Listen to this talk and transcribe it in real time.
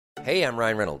Hey, I'm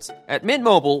Ryan Reynolds. At Mint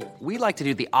Mobile, we like to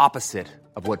do the opposite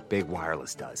of what Big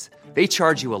Wireless does. They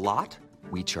charge you a lot,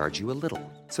 we charge you a little.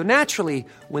 So naturally,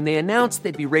 when they announced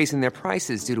they'd be raising their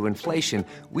prices due to inflation,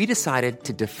 we decided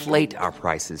to deflate our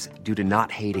prices due to not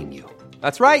hating you.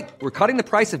 That's right. We're cutting the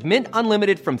price of Mint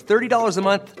Unlimited from $30 a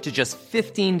month to just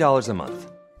 $15 a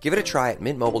month. Give it a try at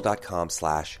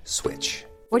mintmobile.com/switch.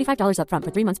 $45 up front for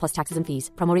 3 months plus taxes and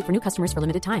fees. Promo rate for new customers for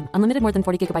limited time. Unlimited more than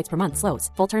 40 gigabytes per month. Slows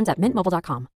full terms at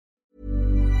mintmobile.com.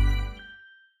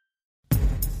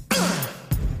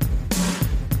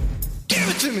 Give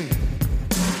it to me.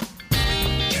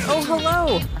 Oh,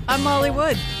 hello. I'm Molly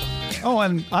Wood. Oh,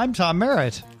 and I'm Tom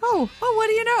Merritt. Oh, what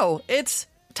do you know? It's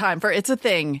time for It's a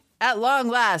Thing. At long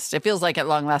last. It feels like at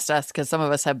long last us because some of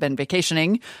us have been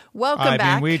vacationing. Welcome back.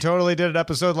 I mean, we totally did an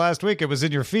episode last week. It was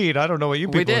in your feed. I don't know what you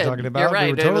people are talking about. You're right.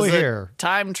 We were totally it was here. A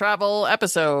time travel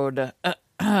episode.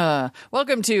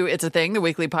 Welcome to It's a Thing, the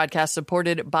weekly podcast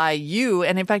supported by you.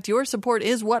 And in fact, your support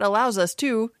is what allows us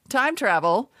to time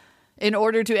travel in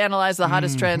order to analyze the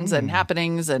hottest trends and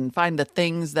happenings and find the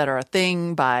things that are a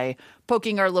thing by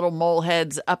poking our little mole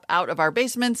heads up out of our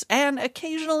basements and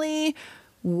occasionally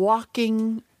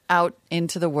walking out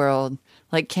into the world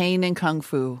like Caine in Kung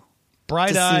Fu.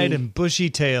 Bright-eyed and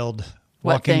bushy-tailed,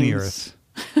 walking the earth.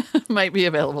 Might be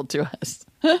available to us.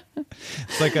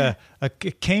 It's like a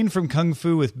Caine from Kung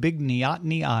Fu with big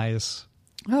neoteny eyes.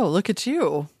 Oh, look at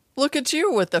you. Look at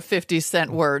you with the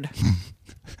 50-cent word.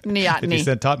 Neoteny. 50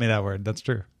 Cent taught me that word. That's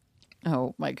true.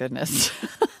 Oh, my goodness.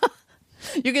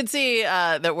 You can see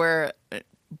that we're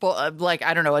like,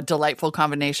 I don't know, a delightful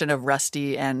combination of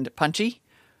rusty and punchy.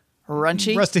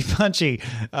 Runchy? Rusty Punchy.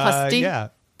 Pusty? Yeah.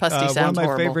 Pusty sounds one of my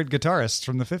horrible. favorite guitarists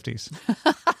from the 50s.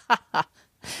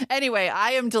 Anyway,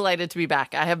 I am delighted to be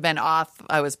back. I have been off.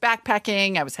 I was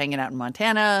backpacking. I was hanging out in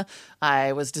Montana.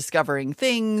 I was discovering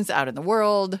things out in the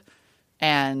world.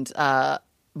 And,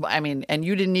 and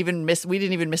you didn't even miss, we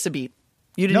didn't even miss a beat.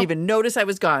 You didn't even notice I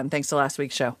was gone thanks to last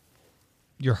week's show.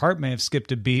 Your heart may have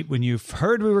skipped a beat when you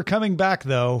heard we were coming back,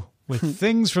 though, with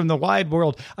things from the wide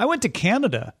world. I went to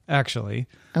Canada, actually.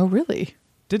 Oh, really?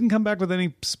 Didn't come back with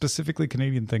any specifically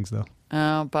Canadian things, though.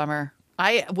 Oh, bummer.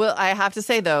 I have to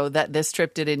say, though, that this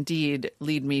trip did indeed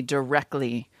lead me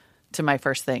directly to my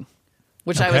first thing,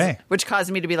 which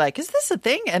caused me to be like, is this a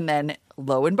thing? And then,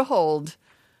 lo and behold,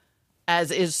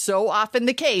 as is so often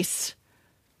the case,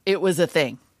 it was a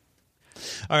thing.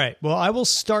 All right. Well, I will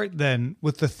start then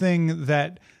with the thing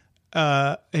that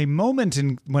a moment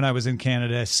when I was in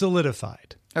Canada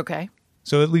solidified. Okay.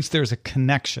 So at least there's a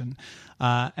connection.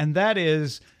 And that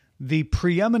is the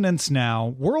preeminence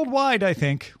now worldwide, I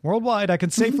think. Worldwide, I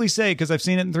can safely say, because I've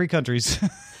seen it in 3 countries.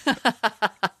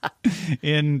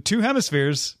 In 2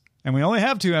 hemispheres, and we only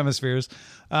have 2 hemispheres,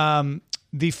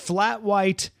 the flat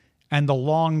white and the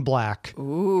long black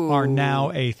are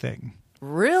now a thing.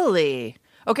 Really?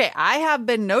 Okay, I have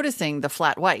been noticing the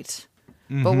flat white,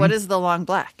 but what is the long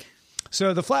black?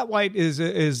 So the flat white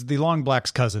is the long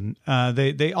black's cousin.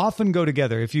 They often go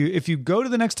together. If you go to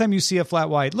the next time you see a flat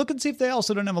white, look and see if they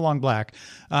also don't have a long black.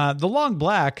 The long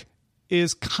black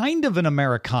is kind of an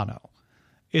Americano.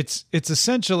 It's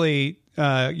essentially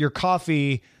your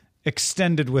coffee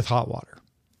extended with hot water.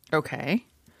 Okay.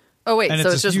 Oh wait, and so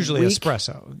it's just usually weak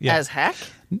espresso. Yeah. as heck?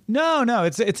 No,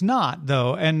 it's not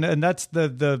though, and that's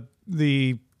the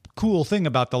cool thing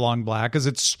about the long black is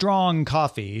it's strong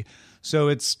coffee. So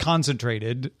it's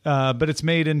concentrated, but it's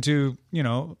made into,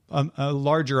 a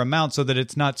larger amount so that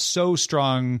it's not so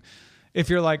strong. If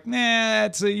you're like,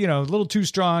 it's a little too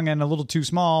strong and a little too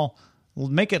small,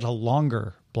 make it a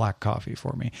longer black coffee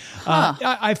for me. Huh.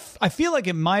 I feel like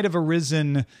it might have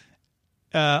arisen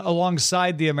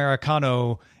alongside the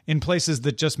Americano in places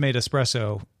that just made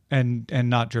espresso and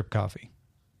not drip coffee.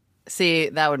 See,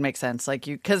 that would make sense.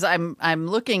 Because I'm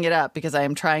looking it up because I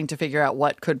am trying to figure out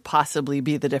what could possibly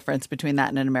be the difference between that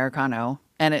and an Americano.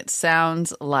 And it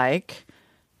sounds like,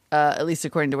 at least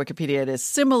according to Wikipedia, it is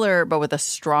similar, but with a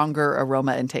stronger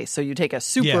aroma and taste. So you take a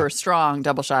super strong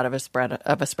double shot of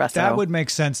espresso. That would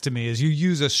make sense to me, is you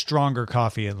use a stronger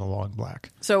coffee in the long black.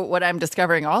 So what I'm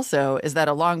discovering also is that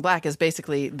a long black is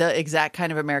basically the exact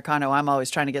kind of Americano I'm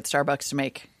always trying to get Starbucks to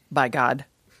make, by God.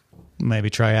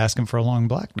 Maybe try asking for a long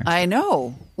black next time. I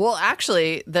know. Well,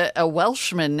 actually, a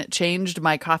Welshman changed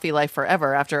my coffee life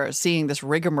forever after seeing this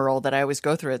rigmarole that I always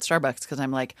go through at Starbucks, because I'm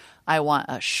like, I want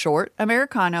a short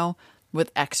Americano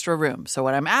with extra room. So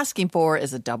what I'm asking for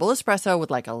is a double espresso with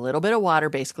like a little bit of water,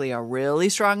 basically a really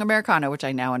strong Americano, which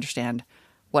I now understand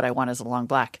what I want is a long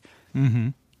black. Mm-hmm.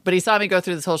 But he saw me go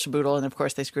through this whole shaboodle, and of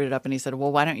course they screwed it up, and he said,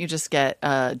 well, why don't you just get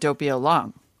a Doppio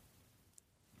Long,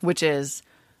 which is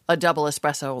a double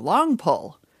espresso long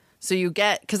pull. So you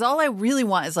get, because all I really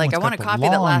want is like, it's I want a got the coffee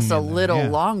that lasts a long in there, little yeah.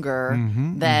 longer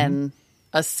than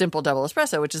a simple double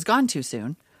espresso, which is gone too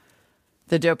soon.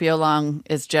 The Doppio Long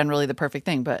is generally the perfect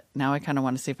thing, but now I kind of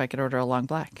want to see if I could order a long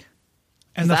black.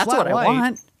 And the That's flat what I white,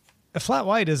 want. A flat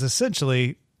white is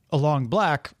essentially a long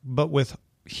black, but with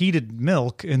heated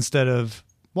milk instead of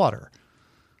water.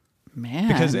 Man.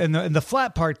 Because and the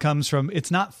flat part comes from it's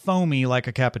not foamy like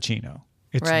a cappuccino.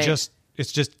 It's Right. just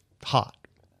hot.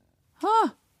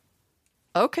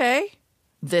 Okay.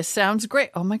 This sounds great.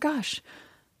 Oh my gosh.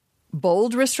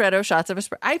 Bold ristretto shots of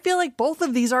espresso. I feel like both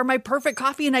of these are my perfect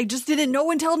coffee and I just didn't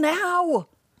know until now.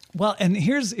 Well, and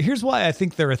here's why I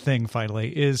think they're a thing.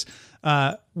 Finally, is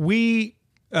we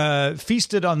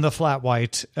feasted on the flat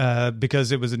white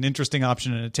because it was an interesting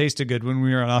option and it tasted good when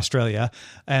we were in Australia.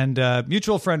 And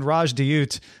mutual friend Raj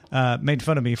Diyut made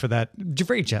fun of me for that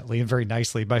very gently and very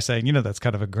nicely by saying, that's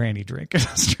kind of a granny drink in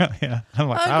Australia. I'm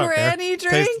like, I A don't care. granny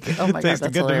drink? Oh my God, Tasted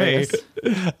that's good hilarious.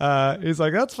 to me. He's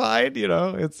like, that's fine.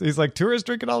 He's like, tourists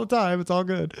drink it all the time. It's all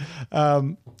good.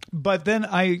 But then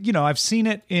I've seen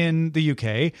it in the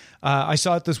UK. I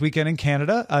saw it this weekend in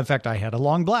Canada. In fact, I had a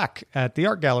long black at the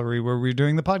art gallery where we were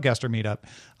doing the podcaster meetup.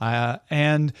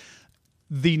 And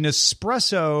the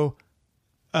Nespresso,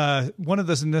 one of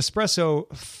the Nespresso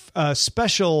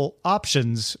special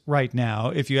options right now,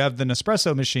 if you have the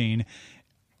Nespresso machine,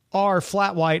 are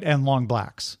flat white and long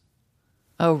blacks.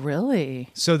 Oh, really?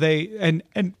 So they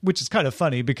and which is kind of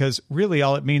funny because really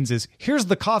all it means is here's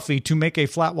the coffee to make a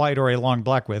flat white or a long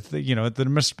black with. The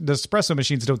espresso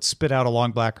machines don't spit out a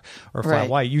long black or flat Right.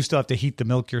 white. You still have to heat the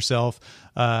milk yourself.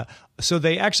 So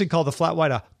they actually call the flat white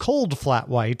a cold flat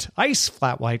white, ice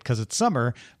flat white because it's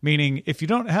summer. Meaning if you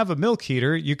don't have a milk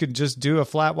heater, you can just do a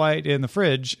flat white in the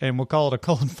fridge and we'll call it a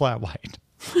cold flat white.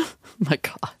 My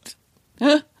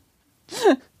God.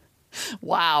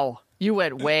 Wow. You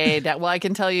went way down. Well, I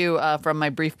can tell you from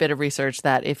my brief bit of research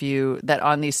that that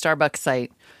on the Starbucks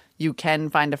site, you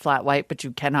can find a flat white, but you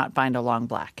cannot find a long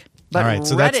black. But All right,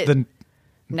 so Reddit that's the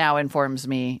now informs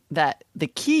me that the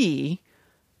key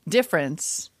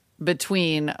difference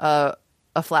between an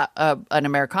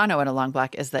Americano and a long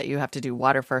black is that you have to do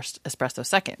water first, espresso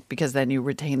second, because then you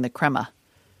retain the crema.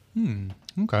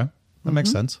 okay. That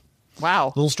makes sense. Wow.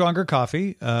 A little stronger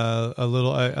coffee, a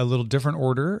little different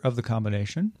order of the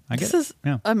combination. I get This is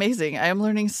it. amazing. I am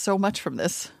learning so much from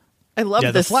this. I love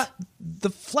Yeah, this. the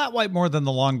flat white more than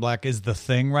the long black is the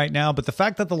thing right now. But the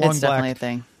fact that the long It's definitely a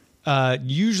black thing.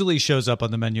 usually shows up on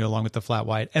the menu along with the flat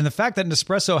white, and the fact that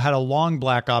Nespresso had a long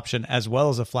black option as well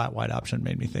as a flat white option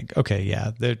made me think, okay,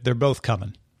 yeah, they're both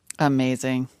coming.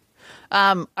 Amazing.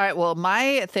 All right. Well,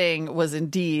 my thing was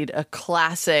indeed a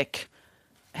classic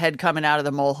head coming out of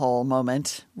the molehole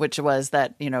moment, which was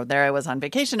that, there I was on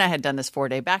vacation. I had done this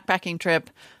 4-day backpacking trip.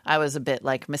 I was a bit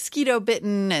like mosquito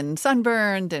bitten and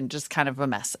sunburned and just kind of a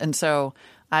mess. And so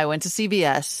I went to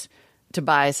CVS to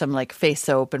buy some like face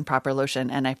soap and proper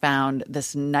lotion. And I found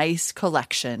this nice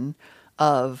collection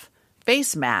of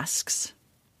face masks,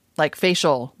 like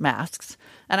facial masks.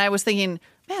 And I was thinking,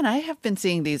 man, I have been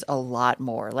seeing these a lot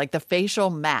more, like the facial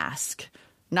mask.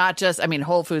 Not just,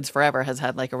 Whole Foods Forever has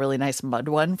had like a really nice mud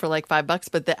one for like $5,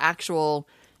 but the actual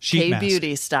Sheet mask.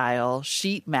 K-Beauty style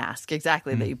sheet mask,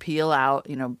 exactly, that you peel out,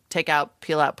 take out,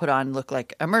 peel out, put on, look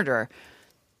like a murderer,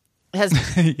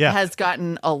 has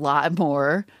gotten a lot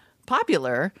more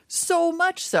popular, so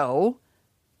much so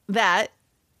that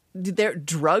their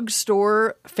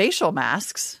drugstore facial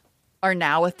masks are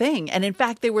now a thing. And in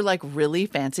fact, they were like really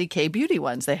fancy K-Beauty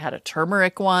ones. They had a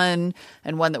turmeric one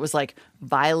and one that was like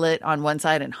violet on one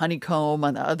side and honeycomb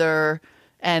on the other.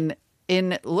 And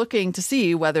in looking to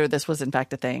see whether this was in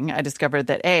fact a thing, I discovered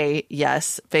that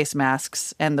yes, face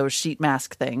masks and those sheet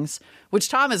mask things, which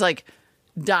Tom is like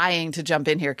dying to jump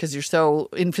in here because you're so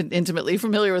intimately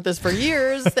familiar with this for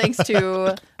years, thanks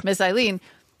to Miss Eileen.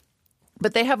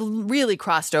 But they have really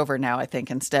crossed over now, I think,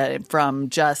 instead from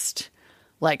just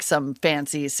like some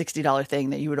fancy $60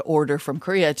 thing that you would order from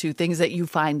Korea to things that you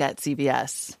find at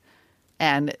CVS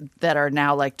and that are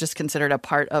now like just considered a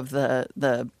part of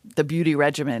the beauty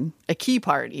regimen, a key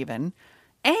part even.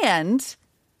 And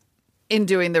in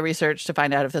doing the research to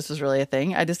find out if this was really a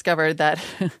thing, I discovered that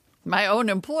my own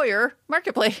employer,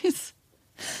 Marketplace,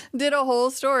 did a whole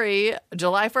story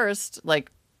July 1st,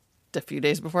 like a few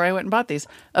days before I went and bought these,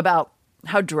 about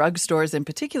how drugstores in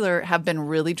particular have been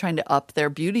really trying to up their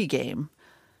beauty game.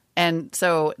 And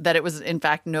so that it was, in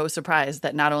fact, no surprise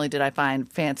that not only did I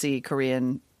find fancy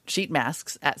Korean sheet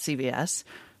masks at CVS,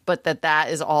 but that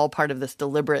is all part of this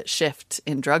deliberate shift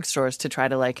in drugstores to try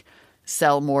to like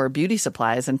sell more beauty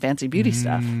supplies and fancy beauty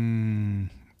stuff.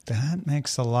 That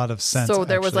makes a lot of sense. So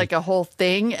there was actually. like a whole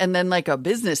thing and then like a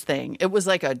business thing. It was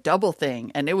like a double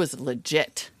thing, and it was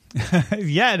legit.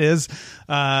 Yeah, it is.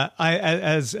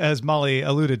 As Molly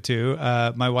alluded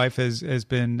to, my wife has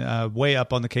been way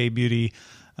up on the K-beauty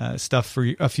stuff for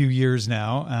a few years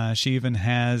now. She even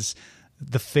has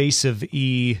the Face of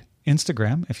E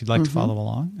Instagram, if you'd like to follow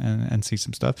along and see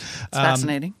some stuff. It's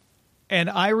fascinating. And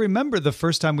I remember the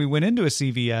first time we went into a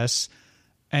CVS,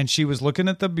 and she was looking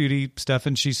at the beauty stuff,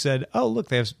 and she said, "Oh, look,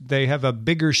 they have a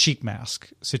bigger sheet mask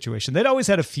situation. They'd always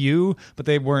had a few, but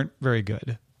they weren't very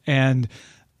good." And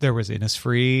there was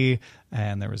Innisfree,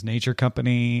 and there was Nature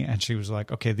Company, and she was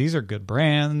like, "Okay, these are good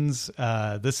brands.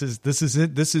 This is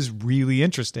it. This is really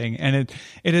interesting." And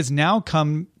it has now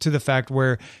come to the fact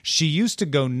where she used to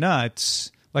go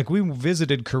nuts. Like, we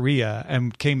visited Korea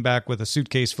and came back with a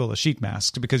suitcase full of sheet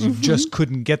masks because you just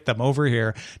couldn't get them over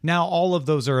here. Now all of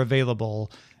those are available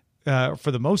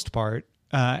for the most part,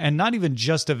 and not even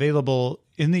just available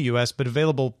in the U.S., but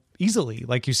available easily,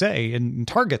 like you say, in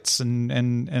Targets and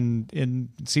in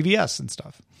CVS and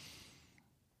stuff.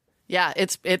 Yeah,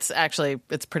 it's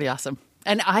pretty awesome.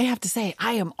 And I have to say,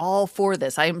 I am all for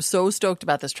this. I am so stoked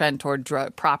about this trend toward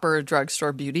proper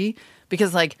drugstore beauty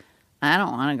because, like, I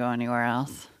don't want to go anywhere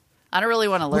else. I don't really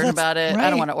want to learn about it. Right. I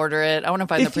don't want to order it. I want to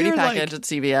find the pretty you're package like- at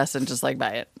CVS and just like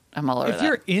buy it. I'm all over If that.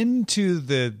 you're into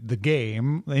the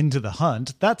game, into the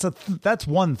hunt, that's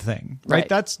one thing,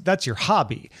 right? Right. That's your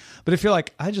hobby. But if you're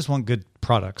like, I just want good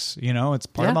products, it's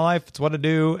part of my life, it's what I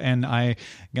do, and I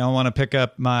want to pick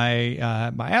up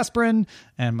my my aspirin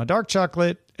and my dark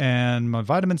chocolate and my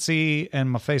vitamin C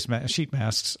and my sheet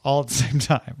masks all at the same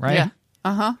time, right? Yeah.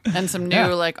 And some new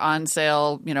like on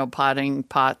sale, potting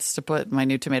pots to put my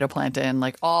new tomato plant in,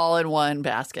 like all in one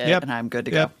basket, Yep. and I'm good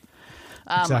to Yep.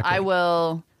 go. Exactly. I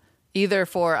will either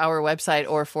for our website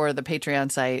or for the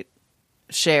Patreon site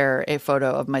share a photo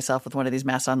of myself with one of these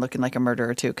masks on looking like a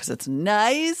murderer too, because it's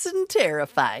nice and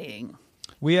terrifying.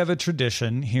 We have a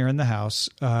tradition here in the house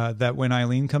that when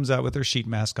Eileen comes out with her sheet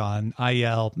mask on, I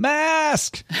yell,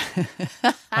 "Mask!"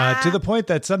 To the point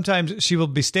that sometimes she will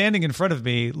be standing in front of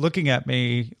me, looking at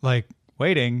me, like,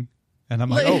 waiting. And I'm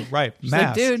like, "Oh, right, She's mask."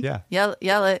 like, dude, yeah.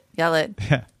 yell it.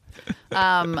 Yeah.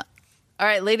 All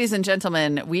right, ladies and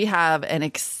gentlemen, we have an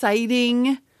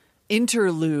exciting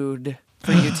interlude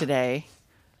for you today.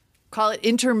 Call it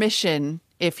intermission,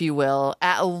 if you will.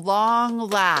 At long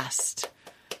last,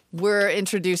 we're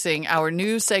introducing our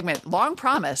new segment, long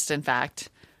promised, in fact,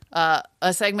 a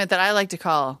segment that I like to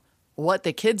call What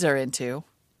the Kids Are Into,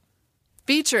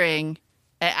 featuring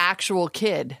an actual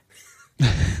kid.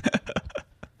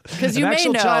 Because you An may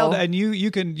actual know, child, and you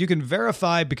can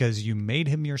verify because you made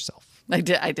him yourself. I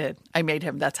did. I made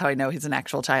him. That's how I know he's an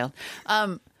actual child.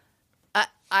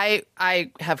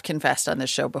 I have confessed on this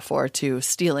show before to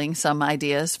stealing some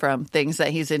ideas from things that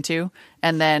he's into.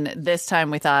 And then this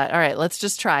time we thought, all right, let's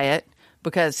just try it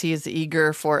because he's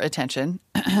eager for attention.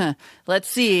 Let's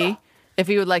see if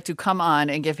he would like to come on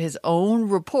and give his own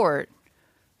report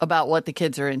about what the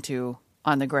kids are into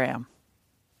on the gram.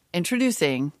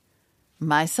 Introducing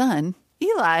my son,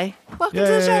 Eli. Welcome to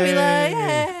the show, Eli.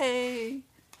 Yay.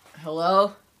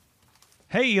 Hello.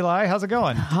 Hey, Eli, how's it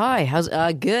going? Hi. How's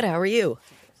good? How are you?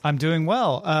 I'm doing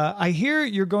well. I hear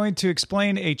you're going to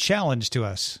explain a challenge to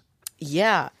us.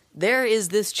 Yeah, there is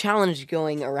this challenge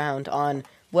going around on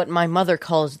what my mother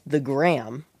calls the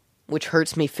gram, which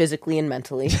hurts me physically and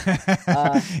mentally.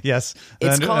 Yes,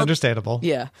 It's called- understandable.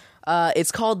 Yeah.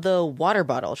 It's called the water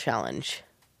bottle challenge.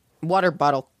 Water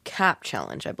bottle cap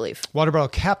challenge, I believe. Water bottle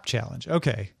cap challenge.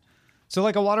 Okay. So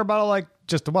like a water bottle, like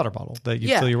just a water bottle that you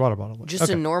fill your water bottle with. Just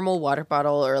Okay. a normal water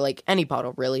bottle or like any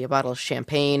bottle, really. A bottle of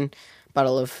champagne,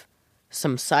 bottle of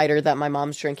some cider that my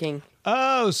mom's drinking.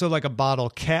 Oh, so like a bottle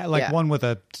cap, like Yeah. one with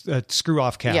a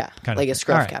screw-off cap. Yeah, kind like of a thing.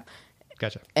 scrub All right. cap.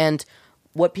 Gotcha. And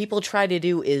what people try to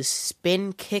do is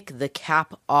spin kick the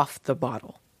cap off the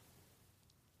bottle.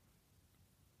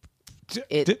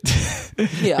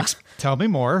 Yeah. Tell me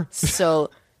more. So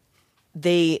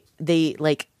they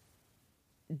like,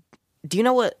 do you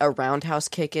know what a roundhouse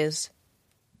kick is?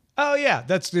 Oh, yeah.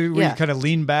 That's where Yeah. you kind of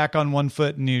lean back on one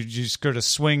foot and you just sort of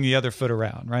swing the other foot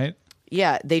around, right?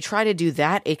 Yeah, they try to do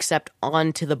that except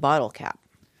onto the bottle cap.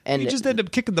 And You just end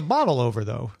up kicking the bottle over,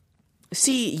 though.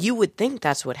 see, you would think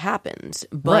that's what happens,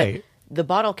 but Right. the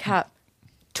bottle cap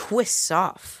twists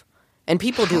off. And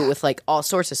people do it with like all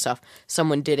sorts of stuff.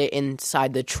 Someone did it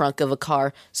inside the trunk of a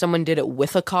car. Someone did it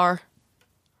with a car.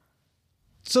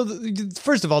 So,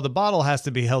 first of all, the bottle has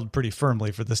to be held pretty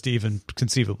firmly for this to even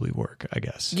conceivably work, I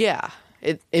guess. Yeah,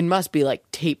 it must be like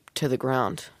taped to the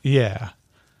ground. Yeah.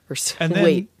 Or And then,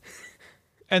 wait,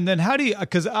 And then how do you,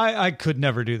 because I could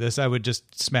never do this. I would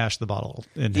just smash the bottle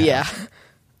in half. Yeah.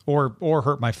 Or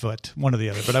hurt my foot, one or the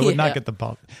other. But I would not get the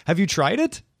bottle. Have you tried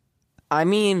it? I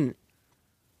mean,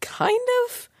 kind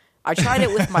of. I tried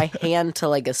it with my hand to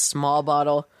like a small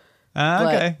bottle.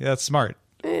 Okay, that's smart.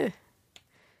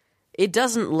 It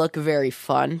doesn't look very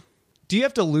fun. Do you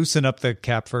have to loosen up the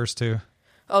cap first too?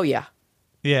 Oh, yeah.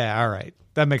 Yeah, all right.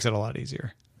 That makes it a lot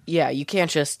easier. Yeah, you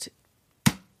can't just,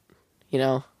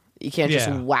 you can't just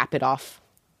whap it off.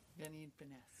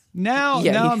 Now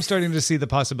Yeah, I'm starting to see the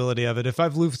possibility of it. If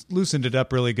I've loosened it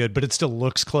up really good, but it still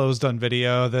looks closed on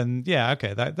video, then yeah,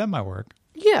 okay, that might work.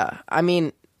 Yeah, I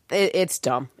mean, it's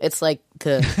dumb. It's like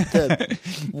the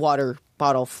water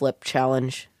bottle flip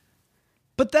challenge.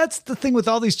 But that's the thing with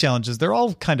all these challenges. They're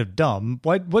all kind of dumb.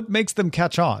 What makes them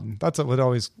catch on? That's what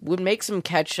always... What makes them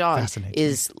catch on fascinates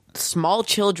is small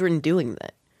children doing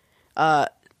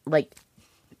that. Like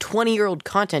 20-year-old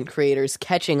content creators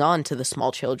catching on to the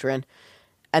small children.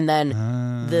 And then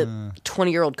the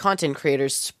 20-year-old content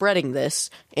creators spreading this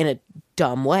in a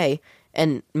dumb way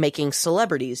and making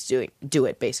celebrities do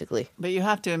it, basically. But you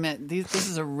have to admit, this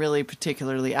is a really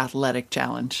particularly athletic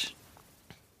challenge.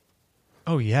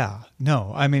 Oh, yeah.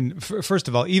 No, I mean, first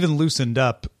of all, even loosened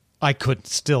up, I could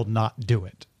still not do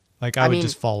it. Like, I would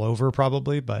just fall over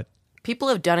probably, but... People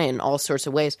have done it in all sorts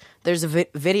of ways. There's a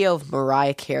video of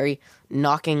Mariah Carey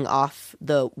knocking off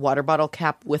the water bottle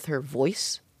cap with her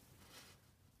voice.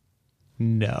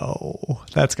 No,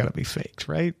 that's got to be faked,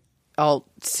 right? I'll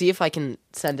see if I can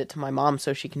send it to my mom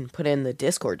so she can put it in the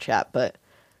Discord chat, but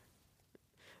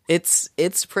it's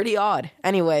pretty odd.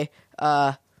 Anyway,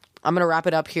 I'm going to wrap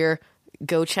it up here.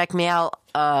 Go check me out,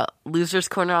 Losers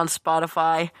Corner on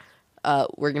Spotify.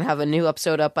 We're going to have a new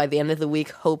episode up by the end of the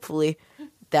week, hopefully.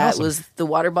 That Awesome. was the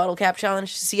water bottle cap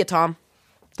challenge. See you, Tom.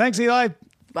 Thanks, Eli.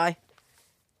 Bye.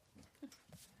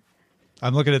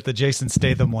 I'm looking at the Jason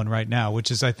Statham one right now, which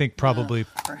is, I think, probably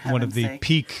For one of heaven's the sake.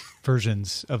 peak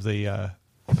versions of the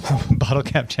bottle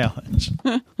cap challenge.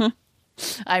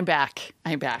 I'm back.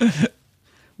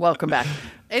 Welcome back.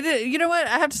 You know what?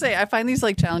 I have to say, I find these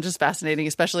like challenges fascinating,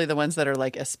 especially the ones that are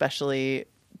like especially,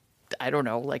 I don't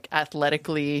know, like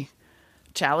athletically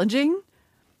challenging.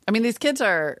 I mean, these kids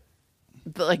are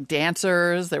like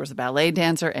dancers. There was a ballet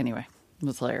dancer. Anyway, it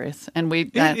was hilarious. And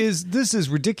This is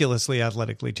ridiculously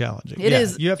athletically challenging. It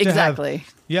is, You have to exactly.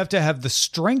 you have to have the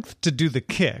strength to do the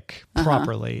kick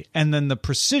properly, and then the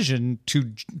precision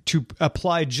to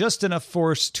apply just enough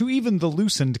force to even the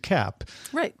loosened cap,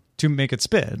 right. to make it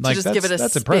spin. To just give it a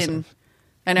that's spin. impressive.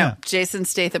 I know. Yeah. Jason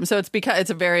Statham. So it's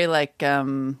a very like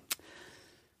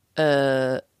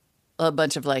a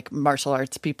bunch of like martial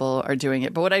arts people are doing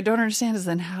it. But what I don't understand is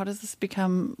then how does this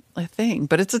become a thing?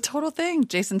 But it's a total thing.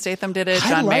 Jason Statham did it.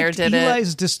 John Mayer did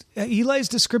it. Eli's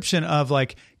description of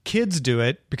like kids do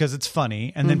it because it's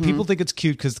funny, and then people think it's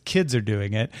cute because kids are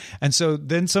doing it, and so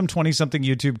then some 20-something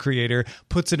YouTube creator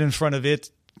puts it in front of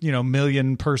its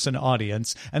million-person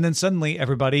audience, and then suddenly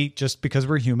everybody, just because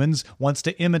we're humans, wants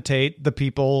to imitate the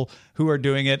people who are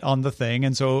doing it on the thing,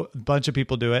 and so a bunch of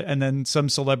people do it, and then some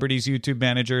celebrity's YouTube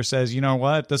manager says, you know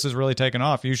what, this is really taking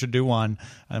off, you should do one,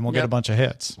 and we'll get a bunch of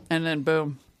hits. And then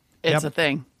boom, it's Yep. a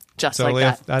thing. Just So like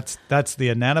Leah, that. that's the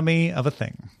anatomy of a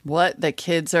thing. What the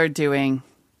kids are doing.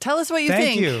 Tell us what you Thank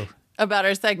think you. about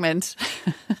our segment.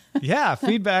 Yeah,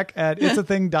 feedback at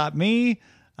itsathing.me.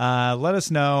 Let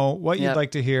us know what you'd Yep.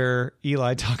 like to hear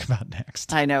Eli talk about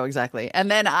next. I know, exactly.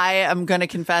 And then I am going to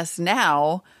confess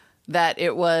now that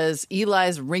it was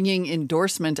Eli's ringing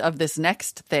endorsement of this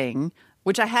next thing,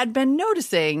 which I had been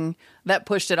noticing, that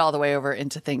pushed it all the way over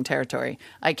into thing territory.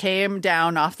 I came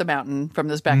down off the mountain from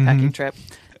this backpacking trip,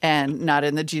 and not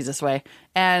in the Jesus way.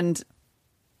 And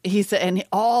he said, and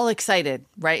all excited,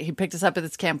 right? He picked us up at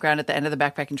this campground at the end of the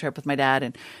backpacking trip with my dad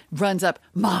and runs up,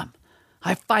 Mom,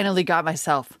 I finally got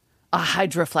myself a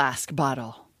Hydro Flask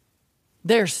bottle.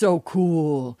 They're so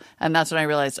cool. And that's when I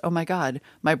realized, oh my God,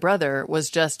 my brother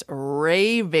was just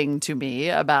raving to me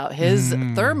about his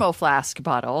thermoflask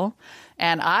bottle.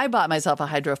 And I bought myself a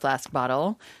Hydro Flask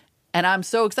bottle. And I'm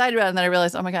so excited about it. And then I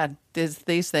realized, oh my God,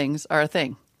 these things are a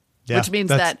thing. Yeah, Which means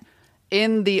that's- that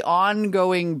in the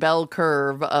ongoing bell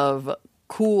curve of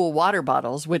cool water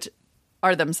bottles, which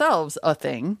are themselves a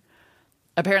thing,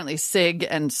 apparently Sig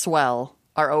and Swell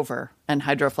are over, and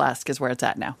Hydro Flask is where it's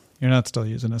at now. You're not still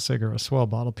using a Sig or a Swell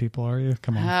bottle, people, are you?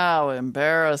 Come on. How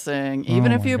embarrassing.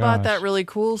 Even Oh if my you bought gosh. that really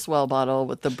cool Swell bottle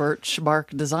with the birch bark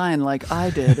design like I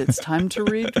did, it's time to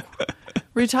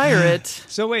retire it.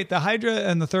 So wait, the Hydra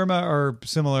and the Therma are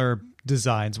similar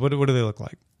designs. What do they look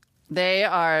like?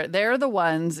 They're the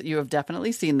ones, you have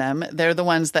definitely seen them. They're the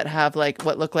ones that have like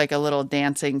what look like a little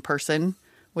dancing person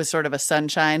with sort of a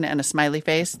sunshine and a smiley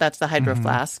face. That's the Hydro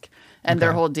Flask. And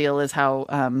their whole deal is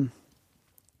how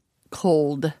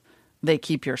cold they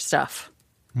keep your stuff.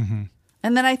 And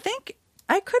then I think,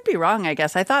 I could be wrong, I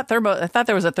guess. I thought there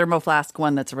was a Thermo Flask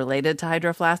one that's related to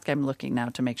Hydro Flask. I'm looking now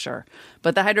to make sure.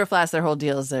 But the Hydro Flask, their whole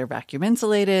deal is they're vacuum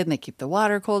insulated and they keep the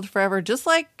water cold forever, just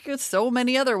like so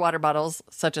many other water bottles,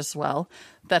 such as Swell,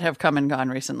 that have come and gone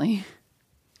recently.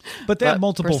 But they have for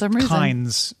multiple some reason-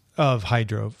 kinds of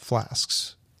Hydro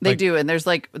Flasks. They do, and there's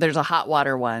a hot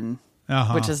water one,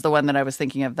 which is the one that I was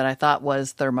thinking of that I thought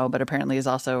was Thermo, but apparently is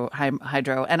also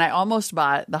Hydro. And I almost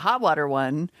bought the hot water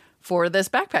one for this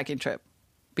backpacking trip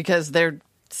because their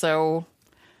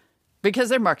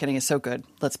marketing is so good.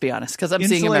 Let's be honest, because I'm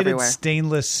seeing them Insulated everywhere.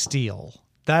 stainless steel.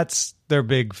 That's their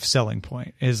big selling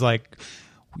point. Is like,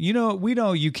 we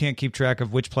know you can't keep track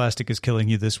of which plastic is killing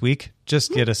you this week.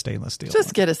 Just get a stainless steel.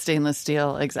 Just get a stainless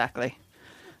steel, exactly.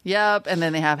 Yep, and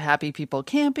then they have happy people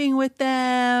camping with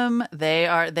them. They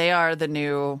are the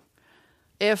new.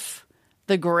 If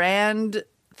the grand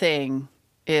thing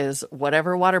is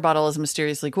whatever water bottle is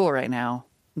mysteriously cool right now,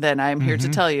 then I'm here to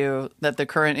tell you that the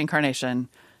current incarnation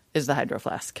is the Hydro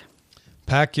Flask.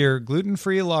 Pack your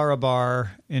gluten-free Lara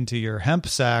bar into your hemp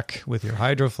sack with your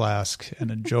Hydro Flask and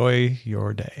enjoy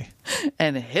your day.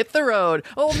 And hit the road.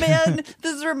 Oh man,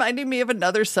 this is reminding me of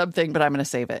another sub thing, but I'm going to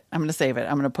save it. I'm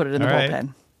going to put it in the All right.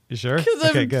 bullpen. You sure? 'Cause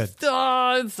Okay, I'm, good.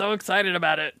 I'm so excited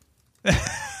about it.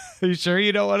 Are you sure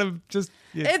you don't want to just...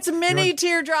 It's mini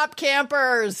teardrop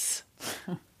campers.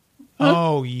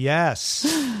 Oh, yes.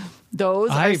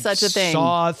 Those are such a thing. I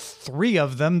saw 3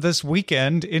 of them this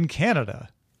weekend in Canada.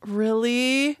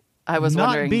 Really? I was Not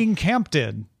wondering. being camped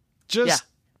in. Just Yeah.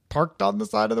 parked on the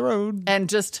side of the road. And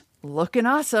just looking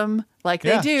awesome like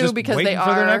Yeah, they do just because waiting they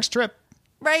for are their next trip.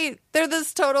 right. They're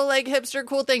this total like hipster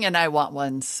cool thing, and I want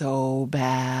one so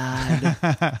bad.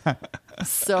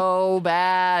 So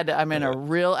bad. I'm in a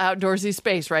real outdoorsy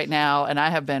space right now, and I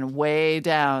have been way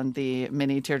down the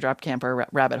mini teardrop camper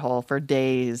rabbit hole for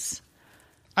days.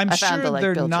 I'm I found sure the, like,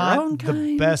 they're build your own not the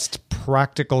kind. best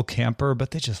practical camper,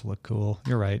 but they just look cool.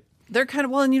 You're right. They're kind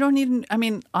of, well, and you don't need, I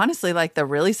mean, honestly, like the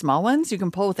really small ones, you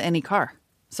can pull with any car.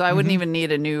 So I wouldn't even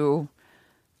need a new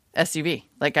SUV.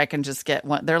 Like I can just get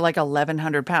one. They're like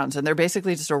 1,100 pounds, and they're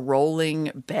basically just a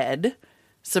rolling bed,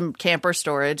 some camper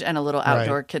storage, and a little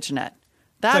outdoor Right. kitchenette.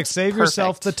 It's like That's save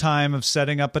yourself the perfect. time of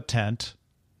setting up a tent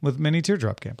with mini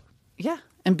teardrop camper. Yeah,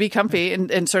 and be comfy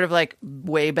and sort of like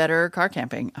way better car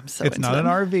camping. I'm so It's into not them.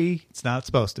 an RV. It's not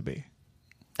supposed to be.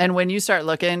 And when you start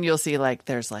looking, you'll see like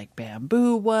there's like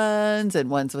bamboo ones and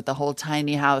ones with the whole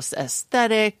tiny house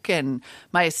aesthetic. And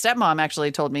my stepmom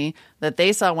actually told me that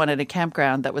they saw one at a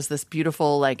campground that was this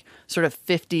beautiful, like sort of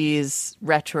 50s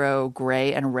retro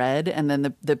gray and red. And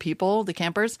then the people, the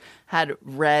campers, had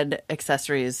red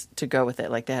accessories to go with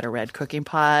it. Like they had a red cooking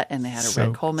pot and they had a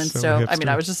red Coleman so stove. I mean, hipster.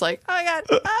 I was just like, oh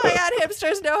my God,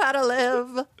 hipsters know how to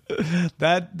live.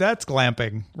 That's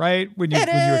glamping, right? When you It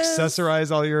when you is.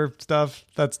 accessorize all your stuff,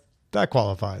 that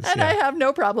qualifies. And yeah. I have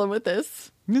no problem with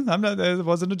this. I'm not. It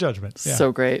wasn't a judgment. Yeah.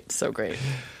 So great. So great.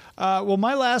 Well,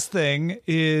 my last thing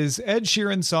is Ed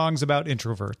Sheeran songs about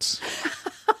introverts.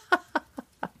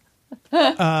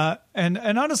 And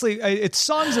honestly, it's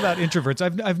songs about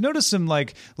introverts. I've noticed some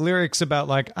like lyrics about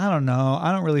like, I don't know,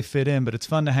 I don't really fit in, but it's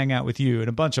fun to hang out with you, and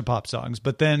a bunch of pop songs.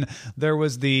 But then there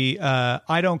was the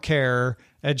I Don't Care,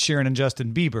 Ed Sheeran and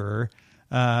Justin Bieber,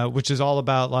 which is all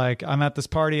about like, I'm at this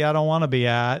party I don't want to be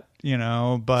at,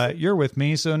 but you're with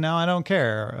me, so now I don't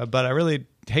care. But I really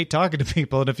hate talking to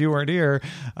people, and if you weren't here,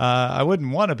 I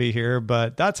wouldn't want to be here,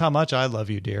 but that's how much I love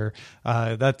you, dear.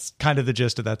 That's kind of the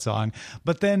gist of that song.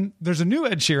 But then there's a new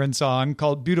Ed Sheeran song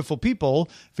called Beautiful People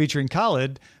featuring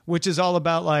Khalid, which is all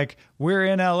about like, we're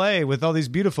in LA with all these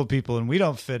beautiful people and we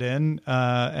don't fit in,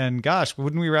 and gosh,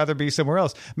 wouldn't we rather be somewhere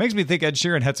else? Makes me think Ed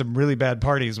Sheeran had some really bad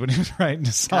parties when he was writing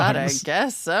his songs. God, I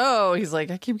guess so. He's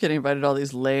like, I keep getting invited to all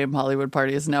these lame Hollywood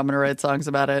parties. Now I'm going to write songs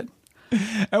about it.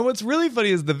 And what's really funny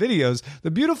is the videos.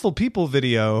 The Beautiful People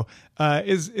video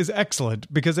is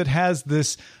excellent because it has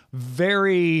this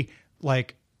very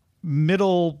like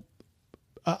middle.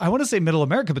 I want to say middle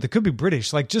America, but they could be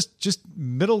British. Like just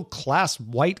middle class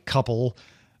white couple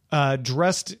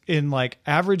dressed in like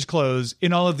average clothes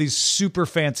in all of these super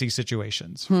fancy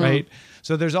situations, right?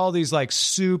 So there's all these like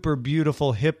super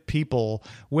beautiful hip people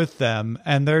with them,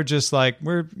 and they're just like,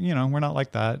 we're not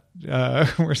like that.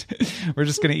 We're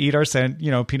just gonna eat our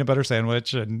peanut butter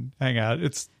sandwich and hang out.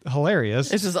 It's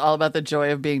hilarious. It's just all about the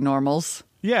joy of being normals.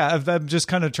 Yeah, of them just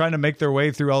kind of trying to make their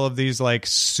way through all of these like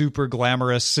super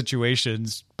glamorous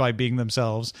situations by being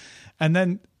themselves. And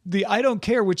then the I Don't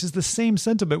Care, which is the same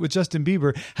sentiment with Justin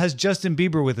Bieber, has Justin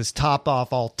Bieber with his top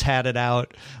off, all tatted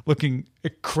out, looking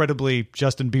incredibly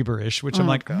Justin Bieber-ish, which I'm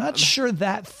like, I'm not sure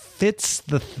that fits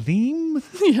the theme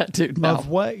Yeah, dude, no. of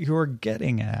what you're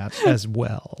getting at as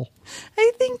well.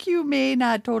 I think you may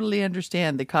not totally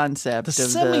understand the concept The of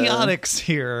semiotics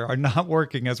here are not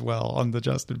working as well on the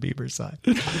Justin Bieber side.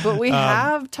 But we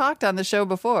have talked on the show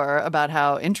before about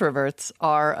how introverts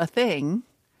are a thing.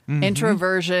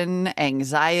 Introversion,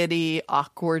 anxiety,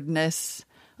 awkwardness.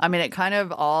 I mean, it kind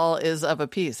of all is of a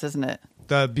piece, isn't it?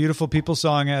 The Beautiful People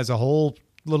song has a whole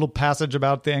little passage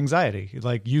about the anxiety,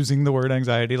 like using the word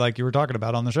anxiety like you were talking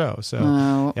about on the show. So,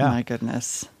 Oh, yeah. my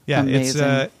goodness. Yeah,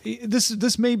 Amazing. it's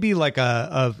this may be like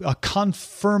a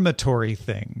confirmatory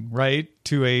thing, right?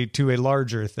 To a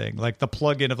larger thing, like the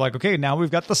plug-in of like, okay, now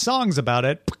we've got the songs about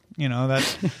it. You know,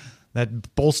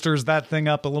 that bolsters that thing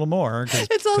up a little more.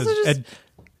 It's also just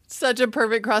such a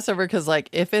perfect crossover because, like,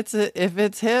 if it's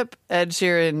hip, Ed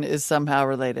Sheeran is somehow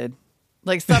related.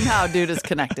 Like, somehow dude is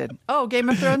connected. Oh, Game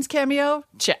of Thrones cameo?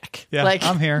 Check. yeah, like,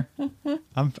 I'm here.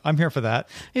 I'm here for that.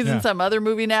 he's Yeah. in some other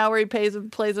movie now where he plays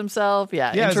himself.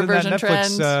 Yeah, Yeah, it's in that introversion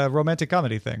Netflix trends. romantic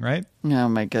comedy thing, right? Oh,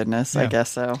 my goodness. I Yeah.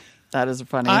 guess so. That is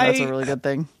funny. That's a really good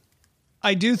thing.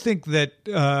 I do think that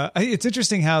it's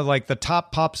interesting how like the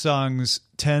top pop songs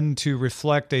tend to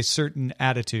reflect a certain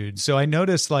attitude. So I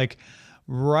noticed like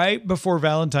right before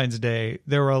Valentine's Day,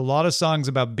 there were a lot of songs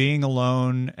about being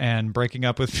alone and breaking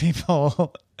up with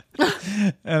people.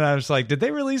 And I was like, did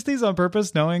they release these on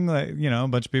purpose, knowing that, you know, a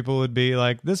bunch of people would be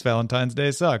like, this Valentine's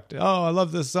Day sucked. Oh, I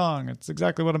love this song. It's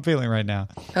exactly what I'm feeling right now.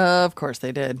 Of course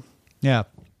they did. Yeah.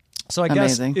 So I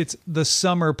Amazing. guess it's the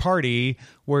summer party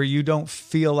where you don't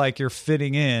feel like you're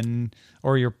fitting in,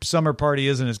 or your summer party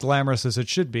isn't as glamorous as it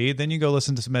should be. Then you go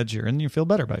listen to some Ed Sheeran and you feel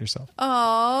better about yourself.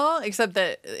 Oh, except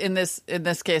that in this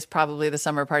case, probably the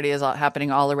summer party is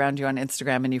happening all around you on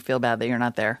Instagram, and you feel bad that you're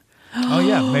not there. Oh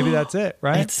yeah, maybe that's it,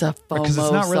 right? It's a FOMO because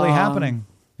it's not really song. happening.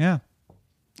 Yeah,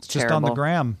 it's just on the Terrible.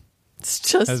 gram, It's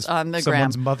just as on the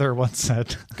someone's gram. mother once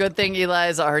said. Good thing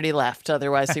Eli's already left.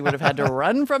 Otherwise, he would have had to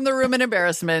run from the room in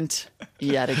embarrassment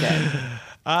yet again.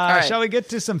 right. Shall we get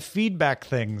to some feedback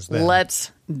things then?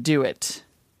 Let's do it.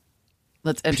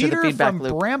 Let's enter Peter the feedback from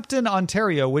loop. Brampton,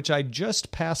 Ontario, which I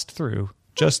just passed through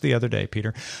just the other day,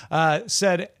 Peter,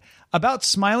 said, about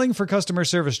smiling for customer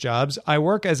service jobs, I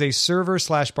work as a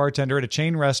server/bartender at a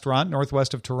chain restaurant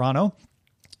northwest of Toronto,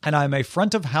 and I'm a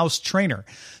front of house trainer.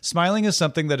 Smiling is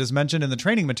something that is mentioned in the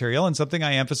training material and something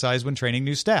I emphasize when training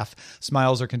new staff.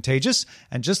 Smiles are contagious,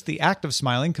 and just the act of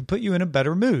smiling can put you in a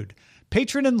better mood.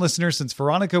 Patron and listener since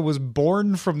Veronica was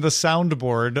born from the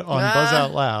soundboard on Buzz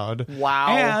Out Loud. Wow.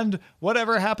 And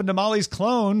whatever happened to Molly's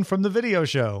clone from the video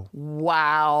show.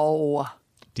 Wow.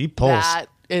 Deep pulse. That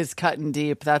is cutting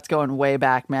deep. That's going way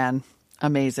back, man.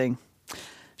 Amazing. What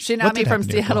Shinami did from happen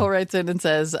to your Seattle phone? writes in and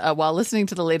says, while listening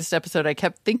to the latest episode, I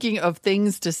kept thinking of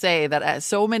things to say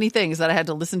so many things that I had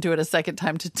to listen to it a second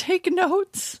time to take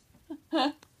notes.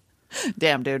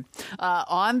 Damn, dude.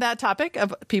 On that topic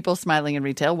of people smiling in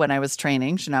retail, when I was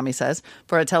training, Shinami says,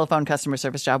 for a telephone customer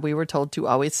service job, we were told to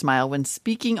always smile when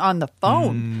speaking on the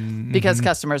phone because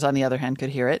customers, on the other hand, could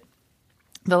hear it.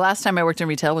 The last time I worked in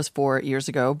retail was 4 years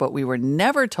ago, but we were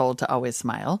never told to always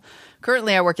smile.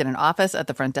 Currently, I work in an office at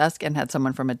the front desk and had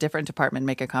someone from a different department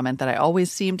make a comment that I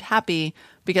always seemed happy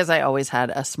because I always had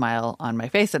a smile on my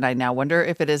face. And I now wonder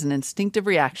if it is an instinctive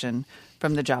reaction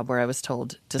from the job where I was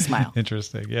told to smile.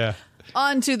 Interesting, yeah.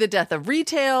 On to the death of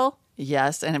retail.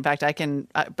 Yes. And in fact, I can,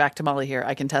 back to Molly here,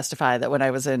 I can testify that when I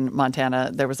was in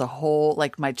Montana, there was a whole,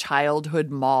 like my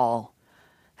childhood mall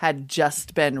had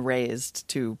just been raised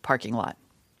to parking lot.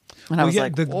 And I was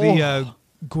like, the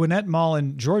Gwinnett Mall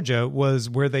in Georgia was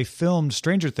where they filmed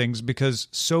Stranger Things because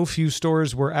so few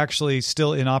stores were actually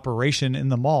still in operation in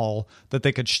the mall that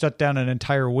they could shut down an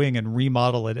entire wing and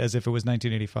remodel it as if it was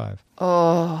 1985.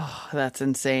 oh, that's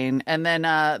insane. And then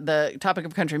the topic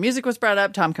of country music was brought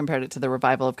up. Tom compared it to the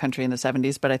revival of country in the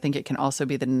 70s, but I think it can also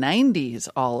be the 90s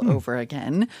all over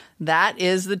again. That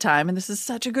is the time, and this is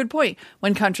such a good point,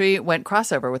 when country went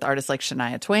crossover with artists like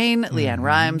Shania Twain, LeAnn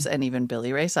Rimes, and even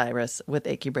Billy Ray Cyrus with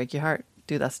Achy Breaky Heart.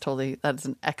 Dude, that's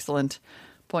an excellent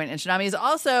point. And Shinami is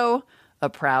also a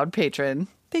proud patron.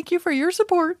 Thank you for your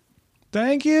support.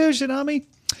 Thank you, Shinami.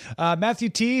 Matthew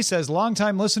T says,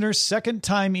 longtime listener, second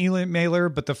time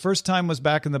emailer, but the first time was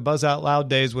back in the Buzz Out Loud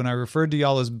days when I referred to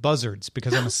y'all as buzzards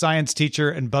because I'm a science teacher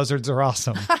and buzzards are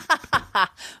awesome.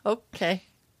 Okay.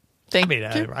 I mean,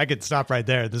 I could stop right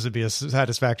there. This would be a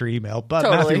satisfactory email, but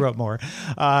Totally. Matthew wrote more.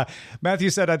 Matthew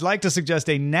said, I'd like to suggest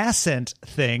a nascent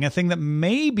thing, a thing that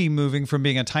may be moving from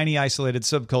being a tiny isolated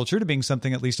subculture to being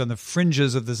something at least on the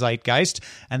fringes of the zeitgeist.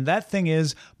 And that thing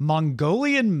is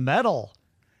Mongolian metal.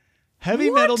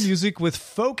 Heavy metal music with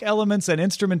folk elements and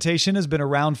instrumentation has been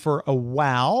around for a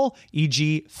while,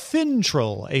 e.g.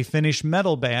 Fintroll, a Finnish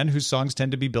metal band whose songs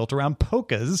tend to be built around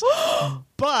polkas.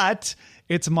 But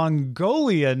it's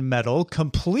Mongolian metal,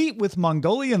 complete with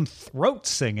Mongolian throat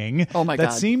singing, Oh my that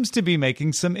God. seems to be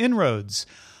making some inroads.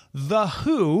 The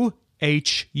Who,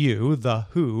 H-U, The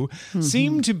Who,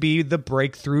 seem to be the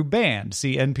breakthrough band.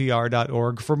 See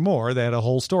npr.org for more. They had a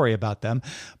whole story about them.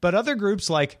 But other groups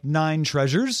like Nine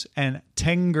Treasures and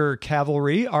Tenger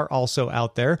Cavalry are also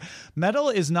out there. Metal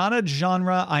is not a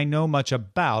genre I know much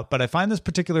about, but I find this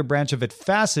particular branch of it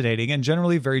fascinating and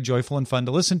generally very joyful and fun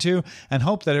to listen to, and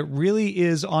hope that it really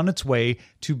is on its way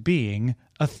to being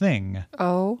a thing.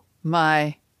 Oh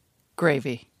my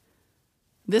gravy.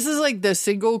 This is like the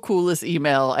single coolest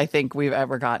email I think we've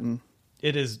ever gotten.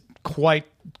 It is quite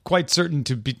certain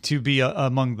to be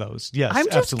among those. Yes, I'm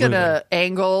just absolutely. gonna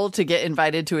angle to get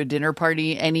invited to a dinner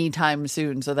party anytime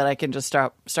soon, so that I can just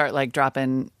start like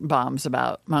dropping bombs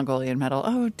about Mongolian metal.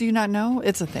 Oh, do you not know?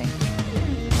 It's a thing.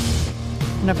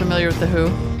 Not familiar with the Who?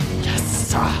 Yes.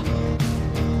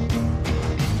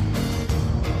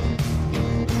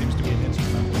 Seems to be an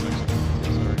instrumental section.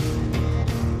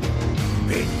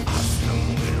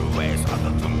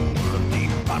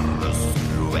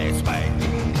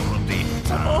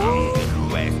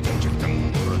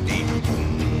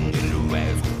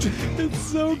 It's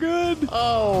so good.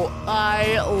 Oh,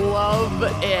 I love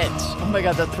it. Oh my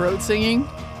God, the throat singing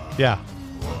Yeah.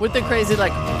 with the crazy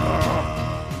like.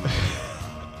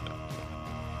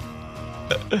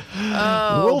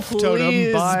 Wolf Totem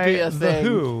please by be a The thing.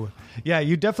 Who. Yeah,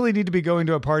 you definitely need to be going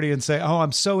to a party and say, "Oh,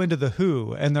 I'm so into The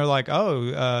Who," and they're like,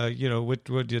 "Oh,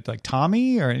 what you like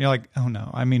Tommy?" Or and you're like, "Oh no,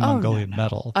 I mean Mongolian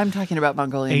metal." I'm talking about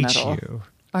Mongolian metal. HU.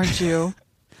 Aren't you?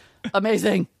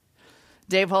 Amazing.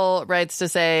 Dave Hull writes to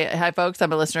say, hi, folks.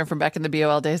 I'm a listener from back in the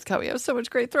BOL days. God, we have so much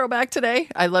great throwback today.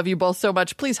 I love you both so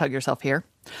much. Please hug yourself here.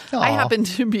 I happen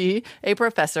to be a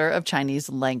professor of Chinese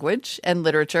language and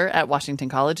literature at Washington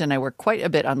College, and I work quite a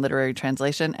bit on literary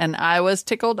translation, and I was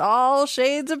tickled all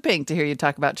shades of pink to hear you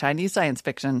talk about Chinese science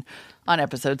fiction on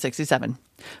episode 67.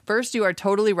 First, you are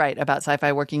totally right about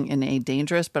sci-fi working in a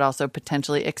dangerous but also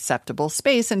potentially acceptable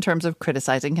space in terms of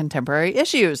criticizing contemporary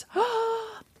issues.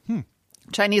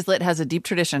 Chinese lit has a deep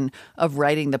tradition of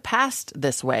writing the past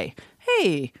this way.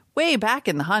 Hey, way back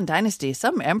in the Han Dynasty,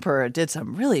 some emperor did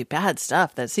some really bad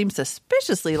stuff that seems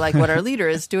suspiciously like what our leader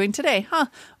is doing today. Huh,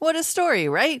 what a story,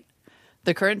 right?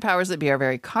 The current powers that be are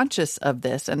very conscious of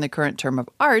this, and the current term of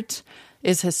art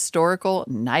is historical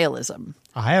nihilism.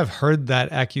 I have heard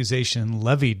that accusation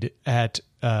levied at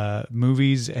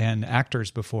movies and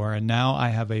actors before, and now I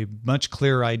have a much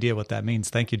clearer idea what that means.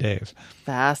 Thank you, Dave.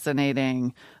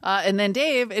 Fascinating. And then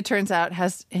Dave, it turns out,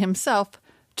 has himself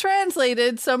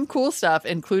translated some cool stuff,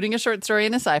 including a short story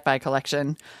in a sci-fi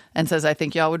collection, and says, I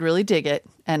think y'all would really dig it,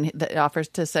 and offers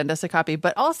to send us a copy.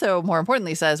 But also, more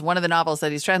importantly, says one of the novels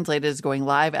that he's translated is going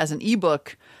live as an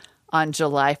ebook on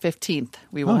July 15th.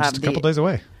 We will have just a couple days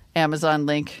away. Amazon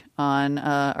link on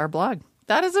our blog.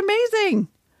 That is amazing.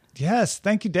 Yes,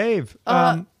 thank you, Dave.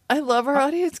 I love our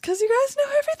audience because you guys know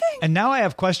everything. And now I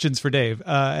have questions for Dave,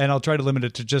 and I'll try to limit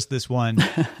it to just this one.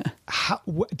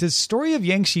 Does Story of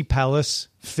Yangtze Palace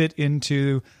fit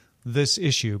into this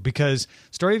issue? Because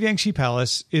Story of Yangtze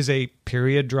Palace is a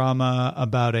period drama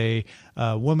about a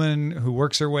woman who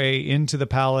works her way into the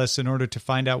palace in order to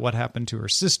find out what happened to her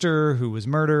sister who was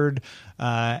murdered.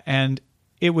 And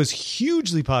it was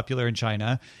hugely popular in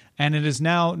China. And it is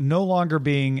now no longer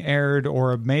being aired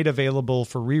or made available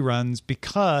for reruns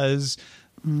because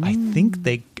I think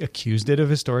they accused it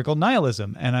of historical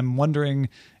nihilism. And I'm wondering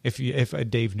if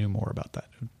Dave knew more about that.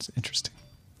 It's interesting.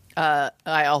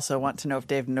 I also want to know if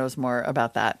Dave knows more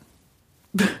about that,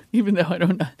 even though I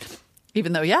don't know.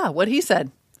 Even though, yeah, what he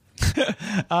said.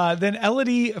 Then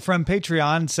Elodie from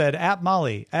Patreon said, at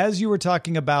Molly, as you were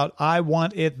talking about I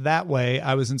Want It That Way,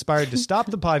 I was inspired to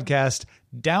stop the podcast,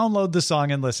 download the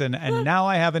song and listen, and now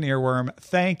I have an earworm.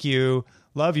 Thank you.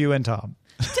 Love you and Tom.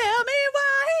 Tell me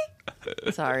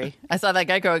why. Sorry. I saw that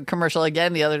Geico commercial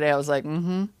again the other day. I was like,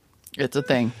 it's a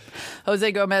thing.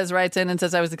 Jose Gomez writes in and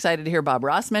says, I was excited to hear Bob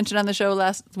Ross mentioned on the show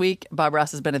last week. Bob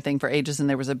Ross has been a thing for ages, and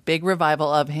there was a big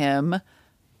revival of him.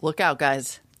 Look out,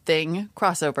 guys. Thing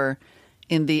crossover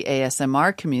in the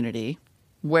ASMR community,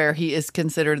 where he is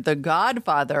considered the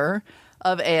godfather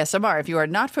of ASMR. If you are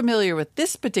not familiar with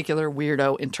this particular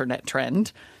weirdo internet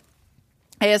trend,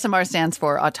 ASMR stands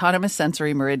for Autonomous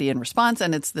Sensory Meridian Response,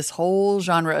 and it's this whole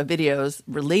genre of videos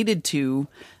related to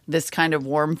this kind of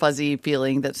warm, fuzzy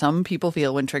feeling that some people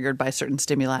feel when triggered by certain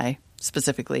stimuli,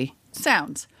 specifically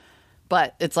sounds.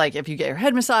 But it's like if you get your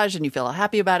head massaged and you feel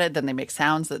happy about it, then they make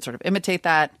sounds that sort of imitate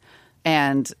that.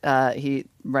 And he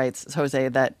writes, Jose,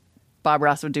 that Bob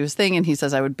Ross would do his thing, and he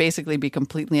says, I would basically be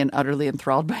completely and utterly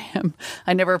enthralled by him.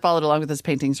 I never followed along with his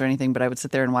paintings or anything, but I would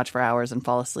sit there and watch for hours and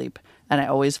fall asleep. And I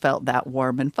always felt that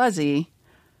warm and fuzzy,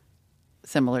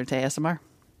 similar to ASMR.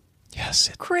 Yes,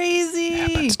 it Crazy.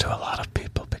 happens to a lot of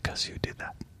people because you did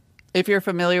that. If you're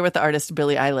familiar with the artist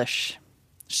Billie Eilish,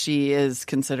 she is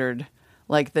considered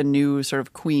like the new sort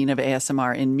of queen of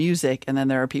ASMR in music. And then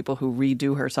there are people who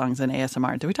redo her songs in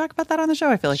ASMR. Did we talk about that on the show?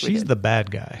 I feel like we She's did. the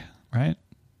bad guy, right?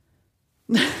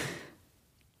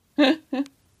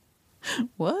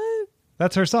 What?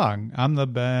 That's her song. I'm the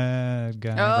bad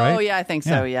guy, Oh, right? yeah, I think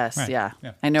so. Yeah, Yes. right, Yeah.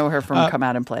 yeah. I know her from Come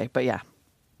Out and Play, but yeah.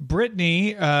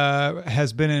 Brittany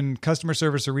has been in customer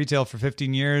service or retail for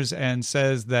 15 years and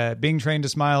says that being trained to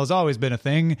smile has always been a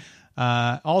thing.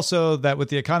 Also, that with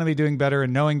the economy doing better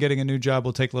and knowing getting a new job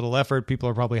will take little effort, people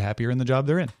are probably happier in the job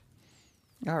they're in.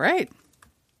 All right.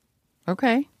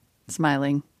 Okay.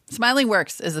 Smiling. Smiling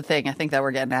works is the thing I think that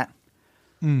we're getting at.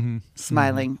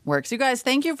 Smiling works. You guys,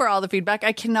 thank you for all the feedback.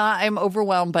 I'm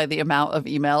overwhelmed by the amount of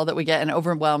email that we get, and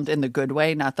overwhelmed in the good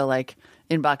way, not the like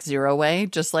inbox zero way.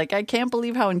 Just like, I can't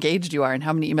believe how engaged you are and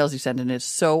how many emails you send, and it's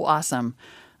so awesome.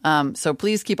 So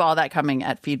please keep all that coming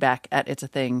at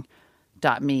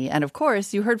feedback@itsathing.me. And of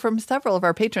course, you heard from several of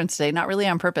our patrons today, not really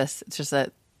on purpose. It's just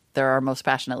that they're our most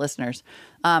passionate listeners.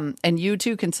 And you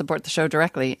too can support the show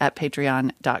directly at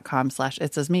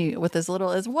patreon.com/itsasme with as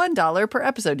little as $1 per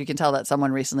episode. You can tell that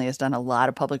someone recently has done a lot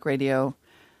of public radio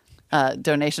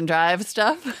donation drive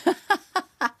stuff.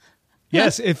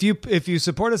 Yes, if you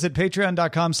support us at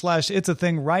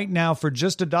patreon.com/itsatthing right now for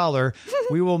just $1,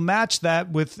 we will match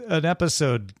that with an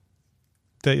episode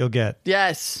that you'll get.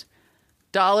 Yes.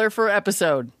 $1 for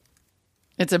episode.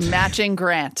 It's a matching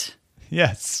grant.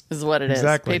 Yes. Is what it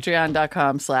exactly. is.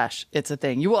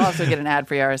 Patreon.com/itsatthing. You will also get an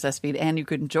ad-free RSS feed, and you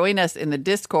can join us in the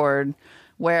Discord,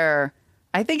 where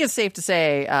I think it's safe to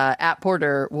say at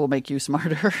Porter will make you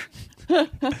smarter.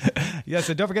 Yes,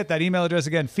 and don't forget that email address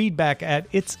again,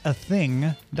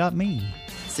 feedback@itsathing.me.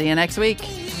 See you next week.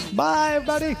 Bye,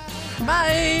 everybody.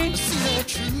 Bye. See that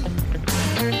truth.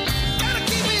 Gotta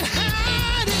keep it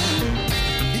hiding.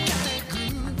 You got that groove.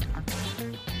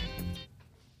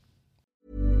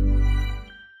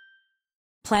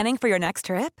 Planning for your next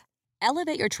trip?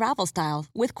 Elevate your travel style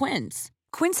with Quince.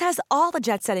 Quince has all the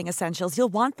jet-setting essentials you'll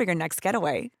want for your next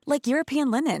getaway, like European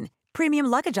linen, premium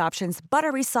luggage options,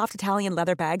 buttery soft Italian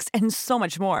leather bags, and so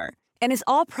much more. And is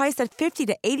all priced at 50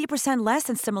 to 80% less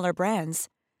than similar brands.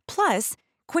 Plus,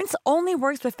 Quince only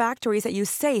works with factories that use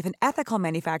safe and ethical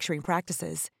manufacturing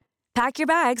practices. Pack your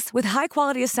bags with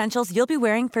high-quality essentials you'll be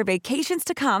wearing for vacations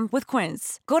to come with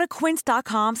Quince. Go to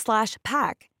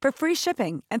quince.com/pack for free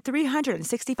shipping and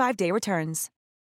 365-day returns.